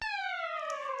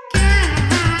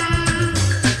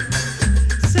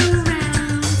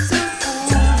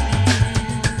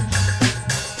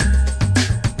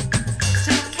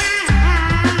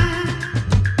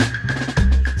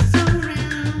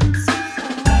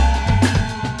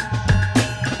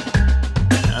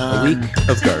week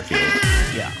of Garfield.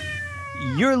 Yeah.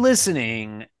 You're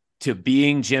listening to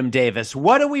Being Jim Davis.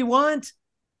 What do we want?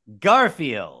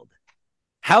 Garfield.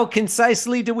 How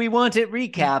concisely do we want it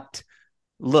recapped?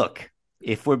 Look,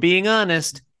 if we're being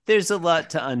honest, there's a lot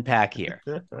to unpack here.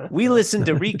 We listen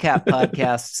to recap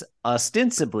podcasts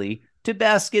ostensibly to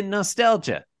bask in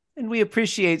nostalgia, and we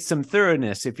appreciate some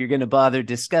thoroughness if you're going to bother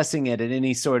discussing it at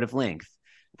any sort of length.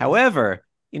 However,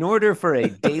 in order for a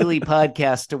daily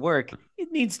podcast to work,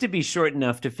 it needs to be short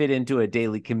enough to fit into a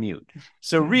daily commute.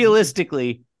 So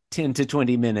realistically, 10 to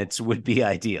 20 minutes would be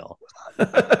ideal.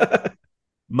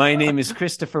 My name is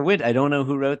Christopher Witt. I don't know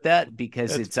who wrote that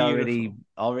because it's beautiful.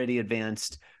 already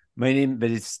advanced. My name,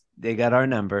 but they got our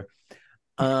number.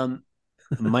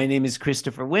 My name is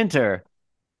Christopher Winter,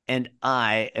 and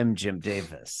I am Jim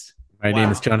Davis. My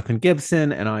name is Jonathan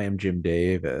Gibson, and I am Jim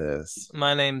Davis.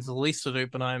 My name's Lisa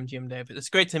Dupe, and I am Jim Davis. It's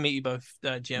great to meet you both,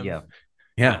 Jim.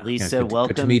 Yeah. Lisa,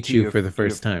 welcome good to meet you for the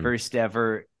first time. First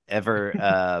ever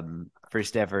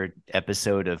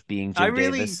episode of Being Jim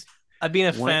Davis. I've been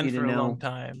a fan for a long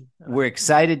time. We're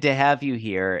excited to have you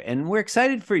here, and we're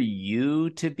excited for you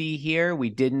to be here.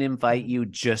 We didn't invite you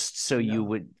just so you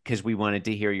would, because we wanted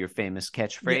to hear your famous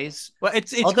catchphrase. Yeah. Well,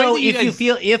 it's although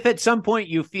if at some point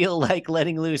you feel like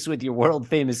letting loose with your world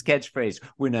famous catchphrase,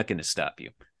 we're not going to stop you.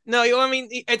 No, I mean,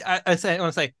 I want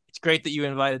to say it's great that you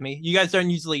invited me. You guys don't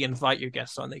usually invite your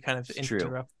guests on; they kind of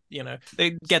interrupt.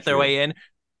 They get their way in.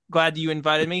 Glad you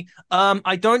invited me.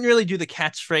 I don't really do the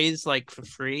catchphrase like for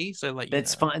free, so like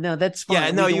that's fine. No, that's fine.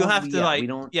 Yeah, no, you have to we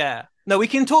don't. Yeah, no, we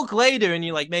can talk later, and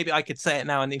you like maybe I could say it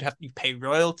now, and you'd have to pay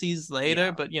royalties later.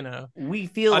 Yeah. But we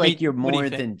feel like you're more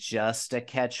than just a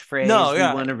catchphrase. No, we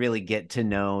want to really get to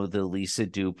know the Lisa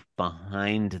Dupe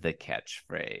behind the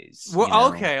catchphrase.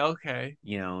 Well, okay.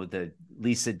 The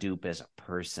Lisa Dupe as a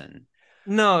person.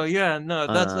 No,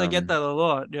 that's I get that a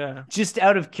lot. Yeah. Just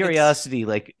out of curiosity,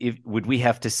 would we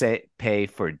have to pay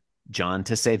for John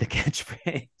to say the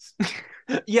catchphrase?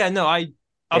 Yeah, no, I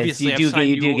obviously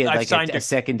you do get like a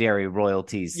secondary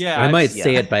royalties. Yeah, I might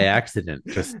say it by accident,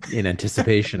 just in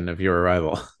anticipation of your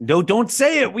arrival. No, don't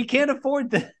say it. We can't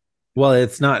afford that. Well,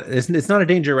 it's not a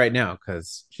danger right now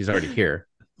because she's already here.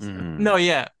 No,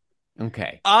 yeah.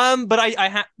 Okay. But I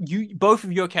have you both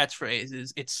of your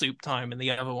catchphrases. It's soup time, and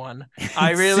the other one, I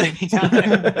really.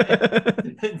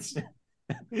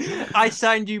 I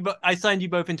signed you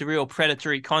both into real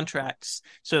predatory contracts,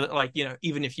 so that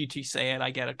even if you two say it,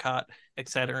 I get a cut,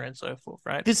 etc., and so forth.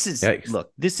 Right. This is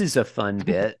a fun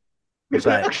bit.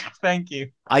 But thank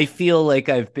you. I feel like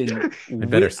I've been.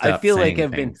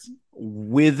 Been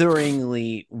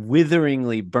witheringly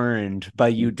burned by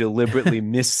you deliberately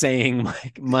missaying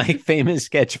my famous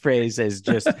catchphrase as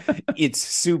just it's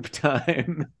soup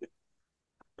time.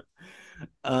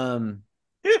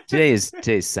 Today's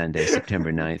Sunday,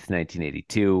 September 9th,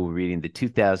 1982. We're reading the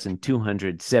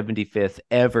 2275th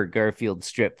ever Garfield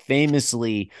strip.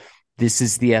 Famously, this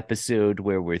is the episode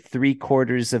where we're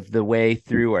 3/4 of the way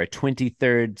through our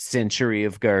 23rd century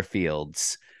of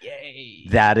Garfields. Yay.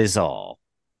 That is all.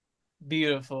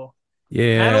 Beautiful.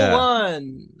 Yeah. Panel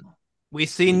 1. We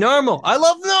see Normal. I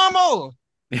love Normal.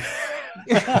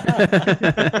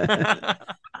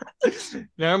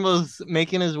 Normal's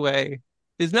making his way.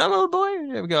 Is Normal a boy?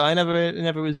 There we go. I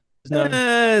never was known.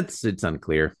 It's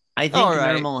unclear. I think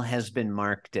Normal has been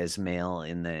marked as male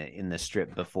in the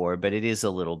strip before, but it is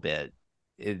a little bit.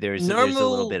 There's a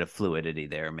little bit of fluidity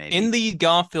there, maybe. In the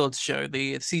Garfield show,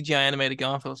 the CGI animated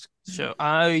Garfield show,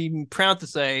 I'm proud to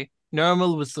say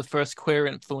Normal was the first queer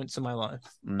influence in my life.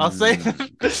 I'll say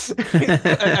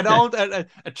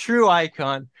a true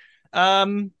icon.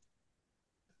 Might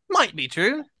be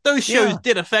true. Those shows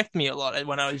did affect me a lot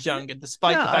when I was younger,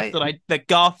 despite the fact that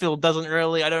Garfield I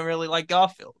don't really like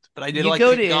Garfield, but I did like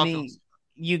Garfield.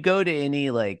 You go to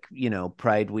any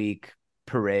Pride Week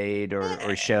parade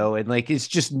or show, and it's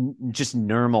just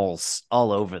Normals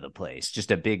all over the place.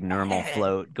 Just a big Normal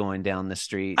float going down the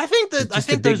street. I think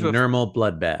those were Normal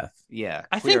bloodbath. Yeah,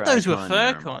 I think those were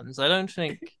fur cons. I don't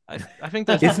think. I think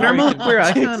that's is Normal a queer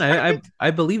icon.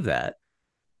 I believe that.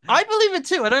 I believe it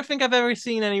too. I don't think I've ever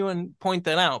seen anyone point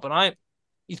that out, but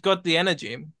he's got the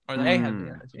energy, or they have the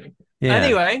energy. Yeah.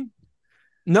 Anyway,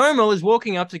 Normal is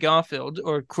walking up to Garfield,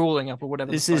 or crawling up, or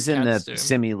whatever. This is in the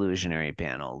semi-illusionary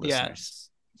panel, listeners.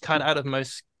 Yeah, cut out of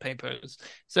most papers.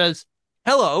 Says,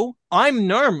 "Hello, I'm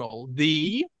Normal,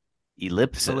 the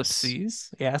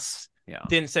ellipses." Yes. Yeah.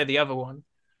 Didn't say the other one.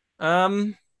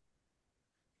 And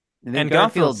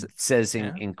Garfield says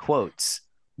in quotes,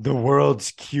 "The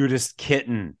world's cutest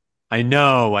kitten. I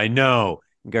know. And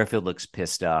Garfield looks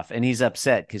pissed off, and he's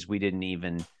upset because we didn't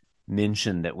even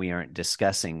mention that we aren't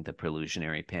discussing the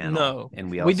Prelusionary panel. No, and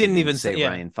we also didn't even say say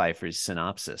Ryan Pfeiffer's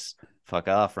synopsis. Fuck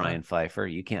off, Ryan Pfeiffer.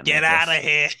 You can't get make out us. of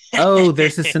here. Oh,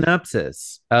 there's a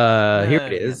synopsis. Here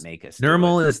it You is. can't make us do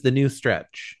Normal it. is the new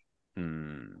stretch.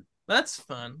 That's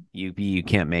fun. You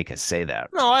can't make us say that.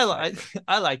 No, I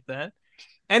like that.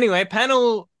 Anyway,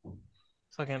 panel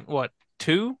fucking what?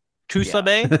 Two sub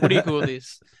A? What do you call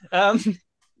these? I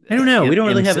don't know. We don't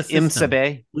really have a system.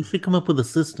 Imsabe. We should come up with a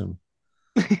system.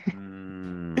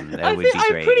 That would be great.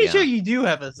 I'm pretty sure you do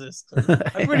have a system.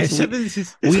 I'm pretty sure this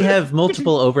is. We have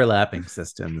multiple overlapping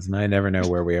systems, and I never know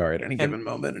where we are at any given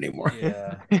moment anymore.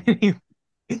 Yeah.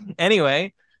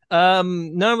 Anyway,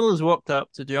 Normal has walked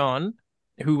up to John,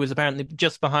 who was apparently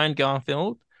just behind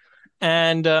Garfield,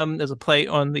 and there's a plate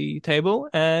on the table,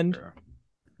 and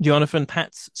Jonathan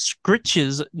pats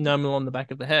scritches Normal on the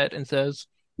back of the head and says,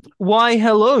 "Why,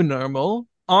 hello, Normal.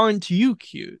 Aren't you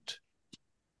cute?"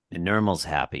 And Normal's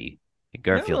happy.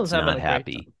 Garfield's not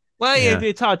happy. Well,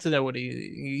 it's hard to know what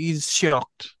he's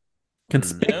shocked.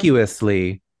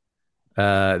 Conspicuously,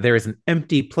 there is an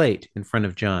empty plate in front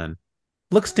of John.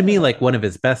 Looks to me like one of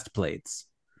his best plates.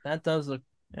 That does look.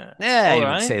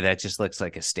 I would say that just looks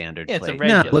like a standard plate. It's a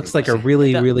regular. No, it looks like a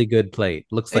really good plate.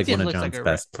 Looks like one of John's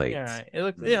best plates. Yeah, right. It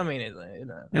looks. I mean,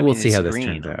 and we'll see how this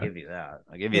green. turns out. I'll give you that.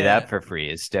 I'll give you that for free.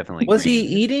 It's definitely. Was green.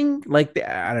 he eating like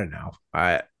I don't know.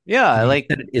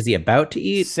 Is he about to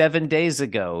eat? 7 days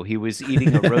ago, he was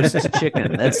eating a roast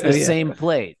chicken. That's the same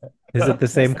plate. Is it the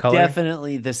same color?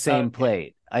 Definitely the same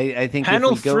plate. I think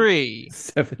panel 3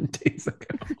 7 days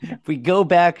ago. If we go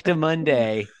back to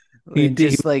Monday,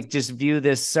 just view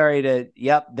this. Sorry to.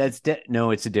 Yep, that's no.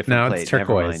 It's a different plate. It's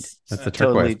turquoise. That's a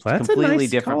turquoise. That's completely a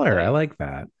nice different color. plate. I like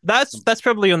that. That's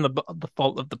probably on the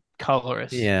fault of the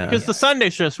colorist. Yeah, because the Sunday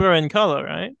strips were in color,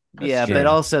 right? But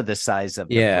also the size of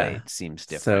the plate seems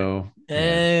different. So,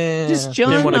 does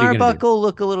John Arbuckle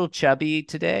look a little chubby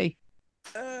today?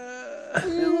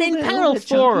 In panel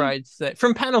 4, I'd say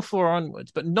from panel 4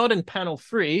 onwards, but not in panel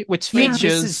 3, which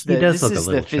features this is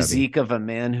the physique of a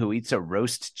man who eats a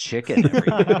roast chicken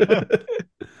every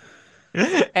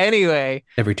day. Anyway,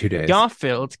 every 2 days.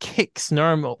 Garfield kicks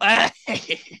Normal, and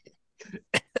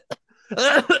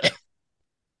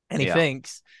he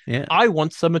thinks, "I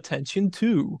want some attention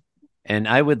too." And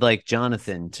I would like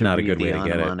Jonathan to Not read a good the way to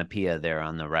get onomatopoeia there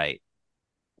on the right.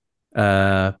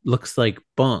 Looks like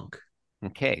bonk.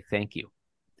 Okay, thank you.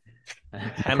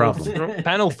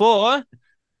 Panel 4.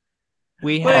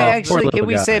 We have. Actually, can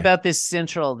we say about this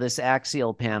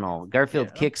axial panel?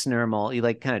 Garfield kicks Normal. He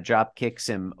kind of drop kicks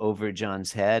him over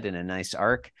John's head in a nice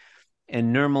arc,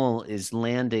 and Normal is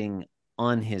landing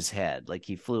on his head, like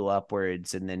he flew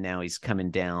upwards, and then now he's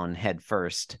coming down head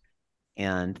first,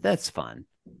 and that's fun.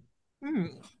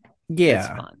 Yeah, that's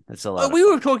fun. That's a lot. We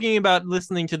were talking about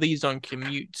listening to these on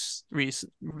commutes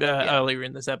earlier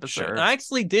in this episode. Sure. I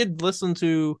actually did listen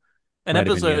to an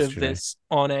episode of this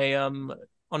on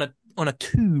a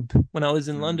tube when I was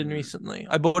in London recently.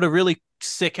 I bought a really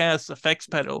sick ass effects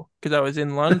pedal because I was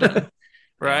in London,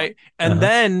 right? And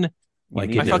then you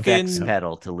need an effects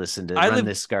pedal to listen to run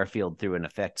this Garfield through an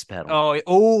effects pedal.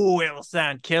 It'll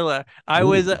sound killer. I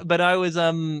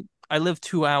live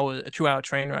 2 hours, a 2-hour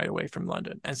train ride away from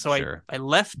London. And so I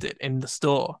left it in the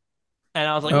store. And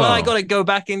I was like, I got to go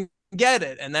back and get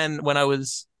it. And then when I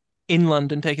was in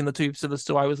London taking the tubes to the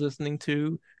store, I was listening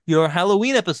to your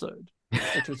Halloween episode,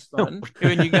 which was fun.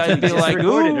 When you guys be like,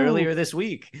 recorded earlier this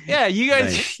week. Yeah, you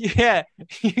guys,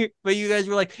 but you guys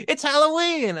were like, it's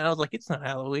Halloween. And I was like, it's not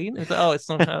Halloween. It's it's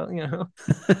not Halloween,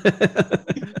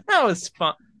 That was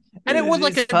fun. And it was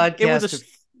like a podcast. It was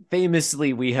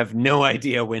famously, we have no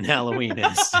idea when Halloween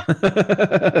is.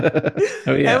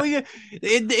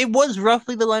 It was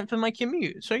roughly the length of my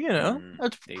commute, so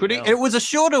that's pretty. It was a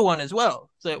shorter one as well,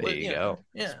 so it was. There you go.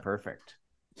 Yeah, it's perfect.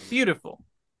 Beautiful.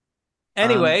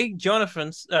 Anyway, John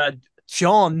says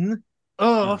Jonathan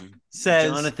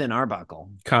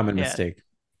Arbuckle. Common mistake.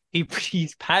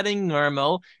 He's patting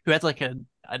Normal, who has like an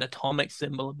atomic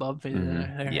symbol above his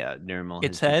Normal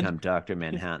its has head. become Dr.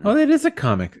 Manhattan. Oh, that is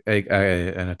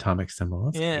an atomic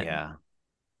symbol. Yeah.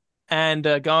 And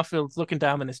Garfield's looking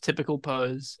down in his typical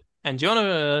pose, and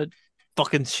John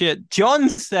John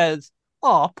says,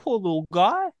 "Oh, poor little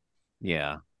guy."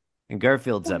 Yeah, and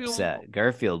Garfield's upset.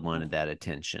 Garfield wanted that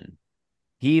attention.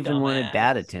 He even wanted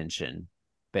bad attention,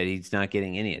 but he's not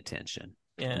getting any attention.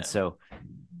 Yeah. And so,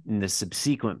 in the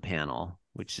subsequent panel,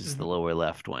 which is the lower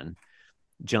left one,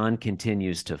 John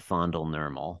continues to fondle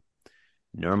Normal.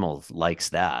 Normal likes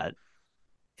that.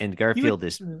 And Garfield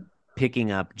is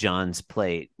picking up John's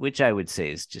plate, which I would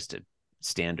say is just a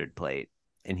standard plate.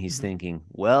 And he's thinking,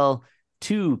 well,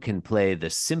 2 can play the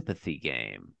sympathy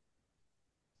game.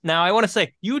 Now, I want to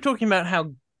say, you were talking about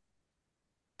how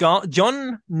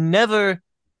John never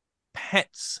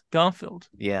pets Garfield.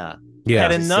 Yeah. Yeah. I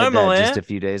Pet a just said normal, that just a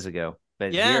few days ago.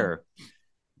 But Yeah. here,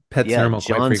 Pets yeah, Normal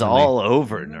quite John's frequently. all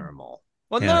over Normal.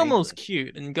 Well, Yeah. Normal's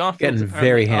cute, and Garfield's Getting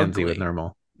very apparently handsy ugly. with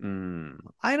Normal.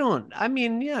 I don't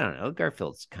know.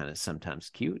 Garfield's kind of sometimes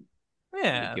cute.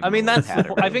 Yeah, Give I him mean a little that's pat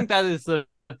I around. think that is the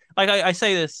like I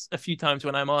say this a few times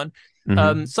when I'm on.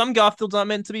 Mhm. Some Garfields aren't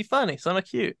meant to be funny. Some are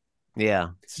cute. Yeah,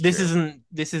 it's This true.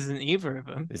 isn't either of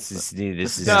them. This is No,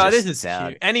 just this is sad.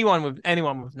 cute. Anyone with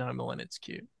Normal and it's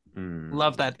cute.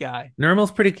 Love that guy.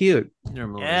 Normal's pretty cute.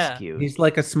 Normal Yeah. is cute. He's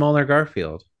like a smaller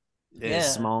Garfield. A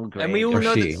small gray. And we all Or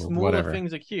know she, that or smaller whatever.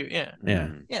 things are cute. Yeah. Yeah.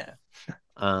 Yeah.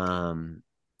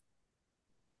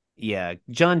 Yeah.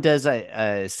 John does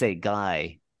say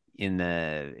guy in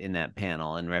that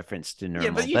panel in reference to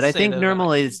Normal, but you but I say think that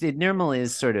Normal about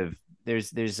is sort of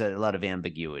there's a lot of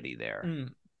ambiguity there.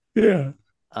 Yeah.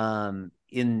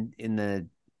 In the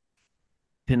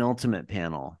penultimate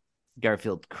panel,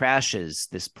 Garfield crashes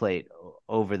this plate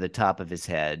over the top of his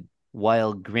head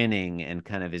while grinning, and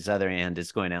kind of his other hand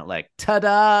is going out like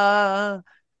ta-da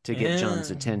to get John's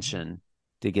attention,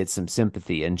 to get some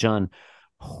sympathy. And John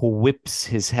whips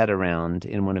his head around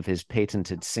in one of his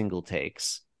patented single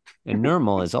takes. And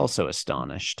Normal is also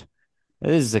astonished.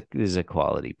 This is a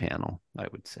quality panel, I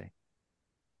would say.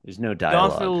 There's no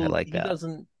dialogue. Garfield, I like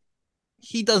that.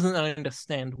 He doesn't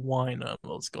understand why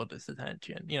Normal's got this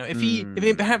attention. You know,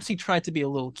 if perhaps he tried to be a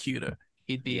little cuter,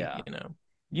 he'd be,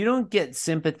 You don't get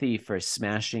sympathy for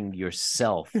smashing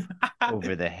yourself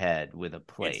over the head with a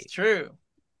plate. It's true.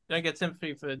 You don't get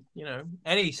sympathy for,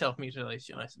 any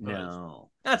self-mutilation, I suppose.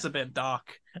 No. That's a bit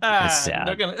dark. That's sad.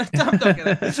 I'm not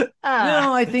gonna.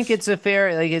 No, I think it's a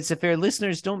fair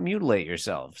listeners, don't mutilate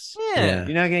yourselves. Yeah.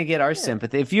 You're not going to get our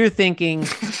sympathy. If you're thinking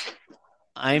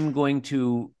I'm going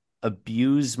to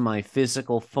abuse my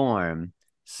physical form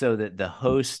so that the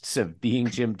hosts of Being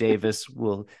Jim Davis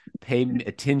will pay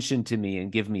attention to me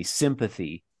and give me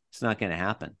sympathy, it's not going to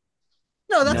happen.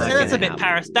 No, that's a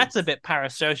bit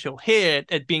parasocial. Here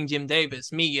at Being Jim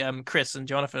Davis, me, Chris, and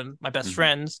Jonathan, my best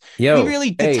friends, we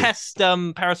really detest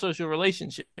parasocial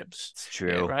relationships. It's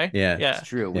true, right? Yeah, it's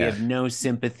true. We have no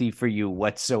sympathy for you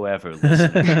whatsoever,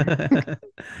 listener.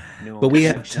 But we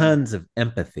have tons of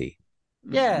empathy.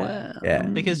 Yeah, yeah.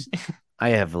 Because I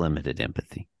have limited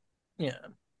empathy. Yeah.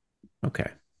 Okay.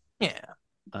 Yeah.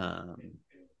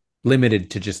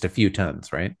 Limited to just a few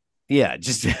tons, right? Yeah,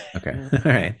 just okay. All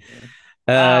right.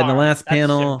 In the last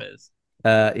panel,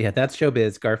 that's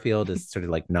showbiz. Garfield is sort of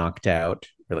like knocked out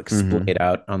or like splayed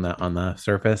out on the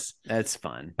surface. That's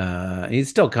fun. He's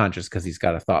still conscious because he's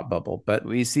got a thought bubble, but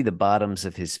we see the bottoms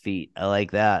of his feet. I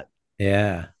like that.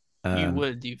 Yeah.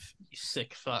 You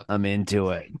sick fuck. I'm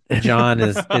into it. John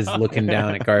is looking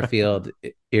down at Garfield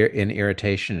in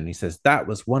irritation, and he says, "That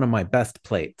was one of my best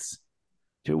plates."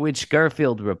 To which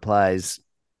Garfield replies,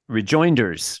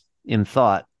 rejoinders in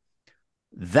thought,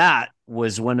 "That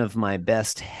was one of my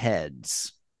best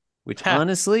heads." Which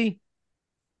honestly,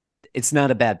 it's not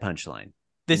a bad punchline.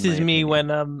 This is me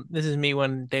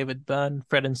when David Byrne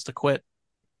threatens to quit.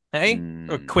 Hey,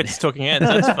 or quits talking heads.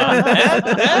 That's fun.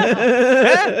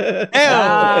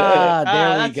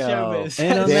 There we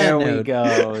go. There we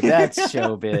go. That's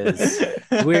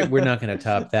showbiz. We're not going to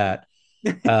top that.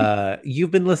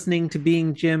 You've been listening to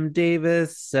Being Jim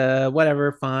Davis.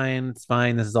 Whatever, fine. It's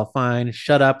fine. This is all fine.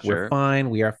 Shut up. Sure. We're fine.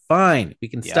 We are fine. We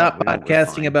can stop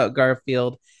podcasting about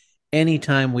Garfield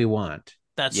anytime we want.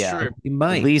 That's true. We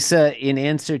might. Lisa, in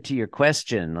answer to your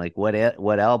question, like what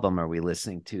album are we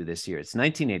listening to this year? It's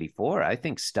 1984. I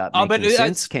think Stop Making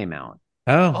Sense came out.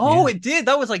 Oh, it did.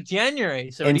 That was like January.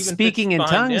 So and Speaking in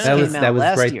Tongues that came out was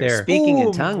last right year. there. Speaking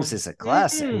in Tongues is a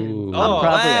classic.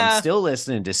 I'm still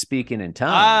listening to Speaking in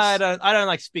Tongues. I don't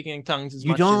like Speaking in Tongues as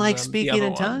much. You don't as, like Speaking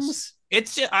in Tongues?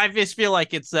 It's just, I just feel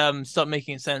like it's Stop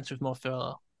Making Sense with more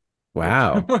filler.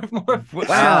 Wow.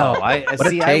 Wow.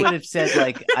 I would have said,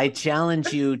 like, I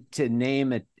challenge you to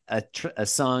name a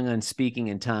song on Speaking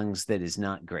in Tongues that is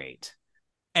not great.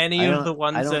 Any of the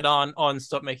ones that on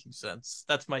Stop Making Sense.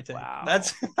 That's my take. Wow.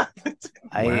 That's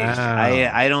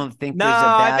I don't think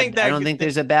I don't think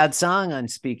there's a bad song on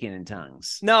Speaking in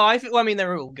Tongues. No, I mean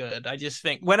they're all good. I just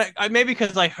think when I maybe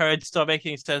because I heard Stop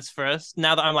Making Sense first.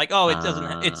 Now that I'm like, oh, it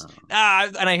doesn't. It's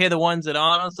and I hear the ones that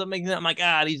aren't on Stop Making Sense. I'm like,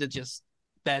 these are just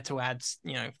there to add,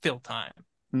 fill time.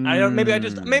 I don't. Maybe I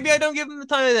don't give them the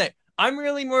time of day. I'm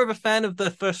really more of a fan of the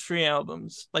first three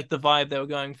albums, like the vibe they were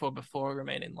going for before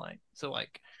Remain in Light. So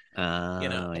like,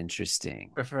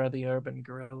 interesting. Prefer the urban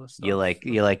guerrilla stuff. You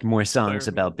like more songs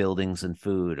about buildings and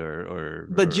food, or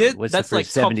legit. What's that's the like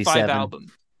top 5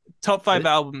 albums. top 5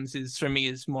 albums is for me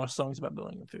is more songs about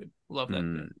building and food. Love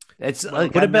that. It's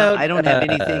like, what about? I don't have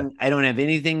anything. I don't have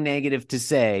anything negative to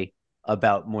say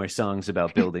about more songs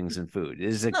about buildings and food.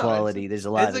 This is a quality. There's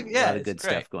a lot of good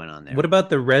stuff going on there. What about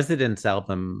the Residents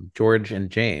album, George and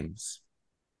James?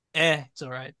 It's all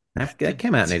right. That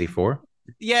came out in '84.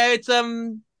 Yeah, it's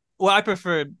well, I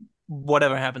prefer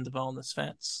Whatever Happened to Wellness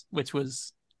Fats, which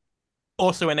was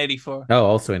also in '84. Oh,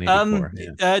 also in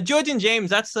 '84. George and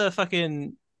James, that's a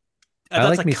fucking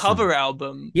that's like a cover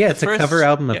album. Yeah, it's a cover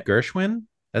album of Gershwin.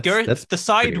 That's the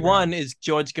side one is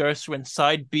George Gershwin.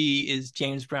 Side B is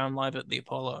James Brown live at the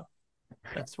Apollo.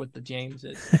 That's what the James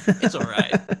is. It's all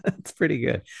right. It's pretty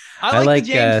good. I like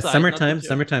Summertime.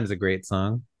 Summertime's a great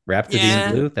song. Rhapsody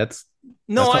in Blue.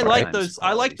 I like those.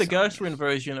 I like the Gershwin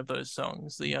version of those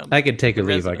songs. I could take or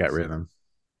leave. I Got Rhythm.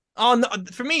 Oh no,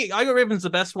 for me, I Got Rhythm's the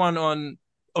best one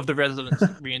of the Residents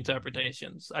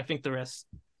reinterpretations. I think the rest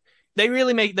they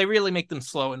really make them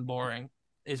slow and boring.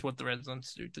 Is what the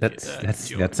Residents do.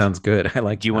 That sounds good. I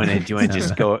like. Do you want to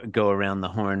just go around the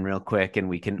horn real quick, and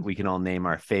we can all name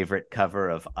our favorite cover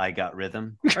of I Got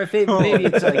Rhythm? Our favorite, maybe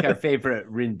it's like our favorite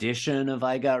rendition of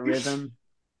I Got Rhythm.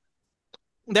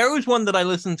 There was one that I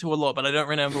listened to a lot, but I don't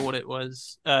remember what it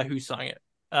was. Who sang it?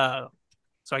 So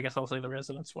I guess I'll say the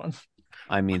Residents one.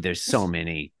 I mean, there's so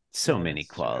many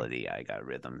quality I Got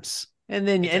Rhythms. And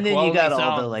then you got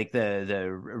all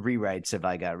the rewrites of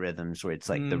I Got Rhythms where it's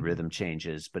like the rhythm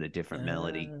changes but a different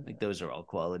melody. Like those are all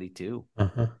quality too.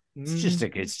 It's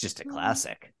just a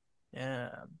classic. Yeah.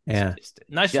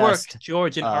 Nice work,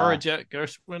 George and Arajet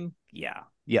Gershwin. Yeah.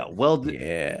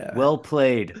 Well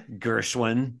played,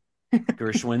 Gershwin.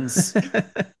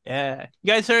 Gershwins. Yeah. You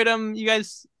guys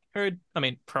heard I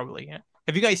mean, probably, yeah.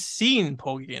 Have you guys seen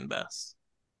Porgy and Bess?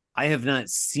 I have not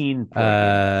seen Porgy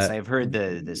and Bess. I've heard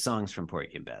the songs from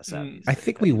Porgy and Bess. I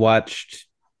think we watched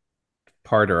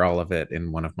part or all of it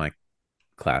in one of my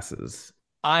classes.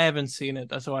 I haven't seen it.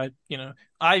 That's why,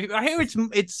 I hear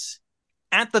it's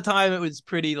at the time it was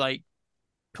pretty like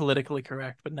politically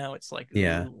correct, but now it's like,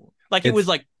 ooh. Like it was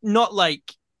like not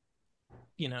like,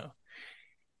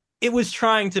 it was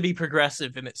trying to be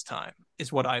progressive in its time,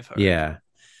 is what I've heard.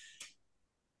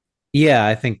 Yeah,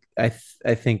 I think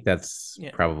that's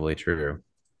probably true.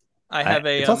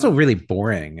 It's also really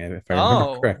boring, if I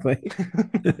remember correctly.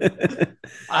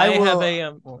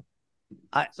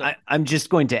 I'm just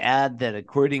going to add that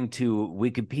according to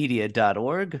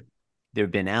Wikipedia.org, there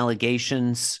have been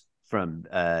allegations from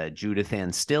Judith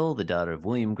Ann Still, the daughter of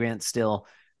William Grant Still,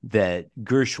 that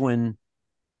Gershwin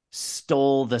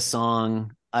stole the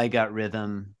song I Got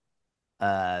Rhythm,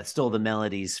 stole the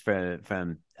melodies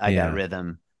from I Got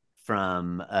Rhythm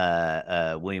from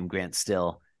William Grant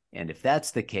Still. And if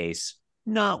that's the case,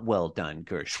 not well done,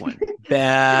 Gershwin.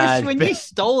 Bad. Gershwin, you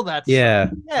stole that song. Yeah.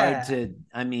 Hard to,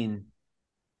 I mean,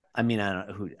 I don't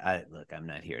know who. I'm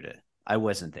not here to. I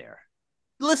wasn't there.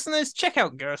 Listeners, check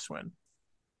out Gershwin.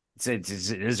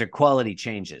 Those are quality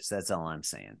changes. That's all I'm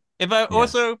saying.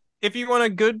 If you want a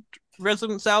good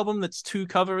Residents album that's 2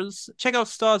 covers, check out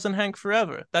Stars and Hank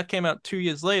Forever. That came out 2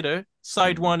 years later.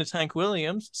 Side 1 is Hank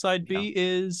Williams. Side B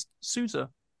is Sousa.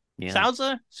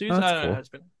 Sousa? Sousa? I don't know how it's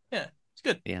been. Yeah, it's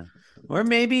good. Yeah. Or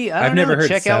maybe, I've never heard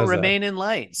check out Remain in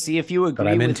Light. See if you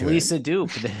agree with Lisa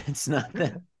Duke that it's not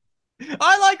that.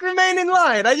 I like Remain in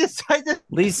Light.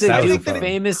 Lisa Duke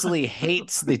famously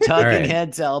hates the Talking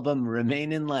Heads album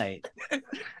Remain in Light.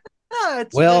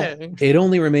 It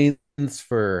only remains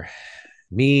for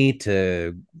me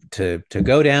to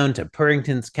go down to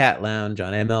Purrington's Cat Lounge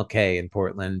on MLK in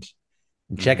Portland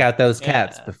and check out those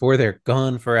cats before they're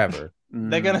gone forever.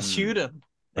 They're gonna shoot him.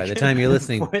 By the time you're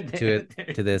listening to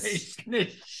this, the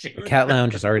Cat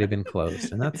Lounge has already been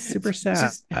closed, and that's super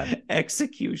sad.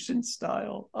 Execution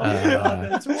style.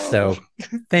 That's so,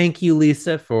 thank you,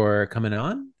 Lisa, for coming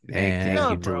on. Thank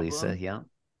you to Lisa.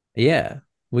 Yeah,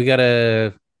 we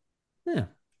gotta.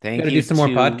 Thank you. Do some more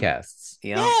podcasts.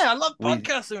 Yeah, I love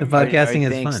podcasting.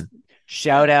 Podcasting is fun.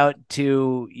 Shout out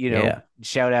to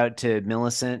shout out to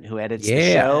Millicent who edits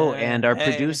the show and our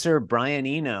producer Brian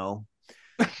Eno.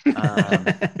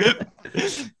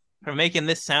 For making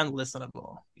this sound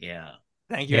listenable. Yeah.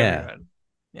 Thank you, everyone.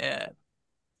 Yeah.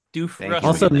 Do for us.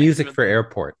 Also, music for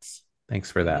airports.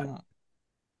 Thanks for that.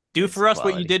 Do for us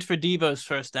what you did for Devo's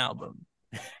first album.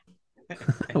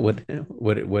 What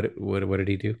did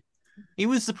he do? He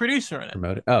was the producer in it.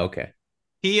 Promoted. Oh, okay.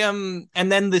 He and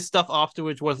then the stuff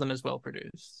afterwards wasn't as well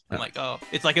produced. I'm like,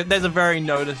 it's like there's a very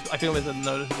noticeable. I feel there's a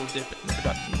noticeable dip in the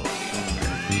production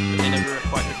quality. They never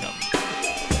quite recovered.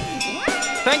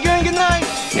 Thank you and good night.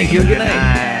 Thank you and good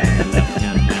night. The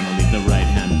left-hand panel, leave the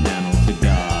right-hand panel to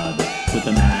God. With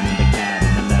the man and the cat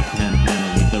in the left-hand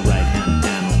panel, leave the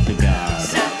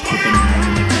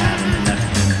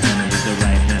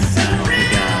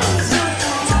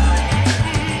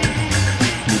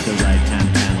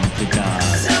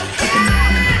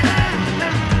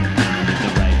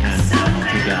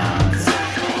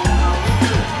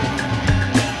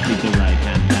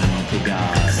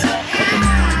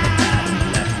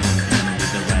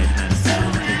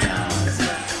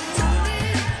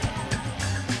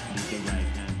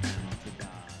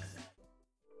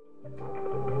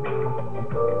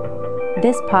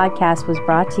This podcast was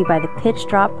brought to you by the Pitch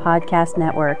Drop Podcast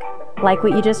Network. Like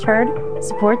what you just heard?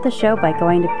 Support the show by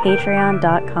going to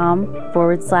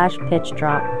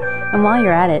patreon.com/pitchdrop. And while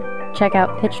you're at it, check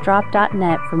out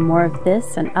pitchdrop.net for more of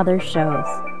this and other shows.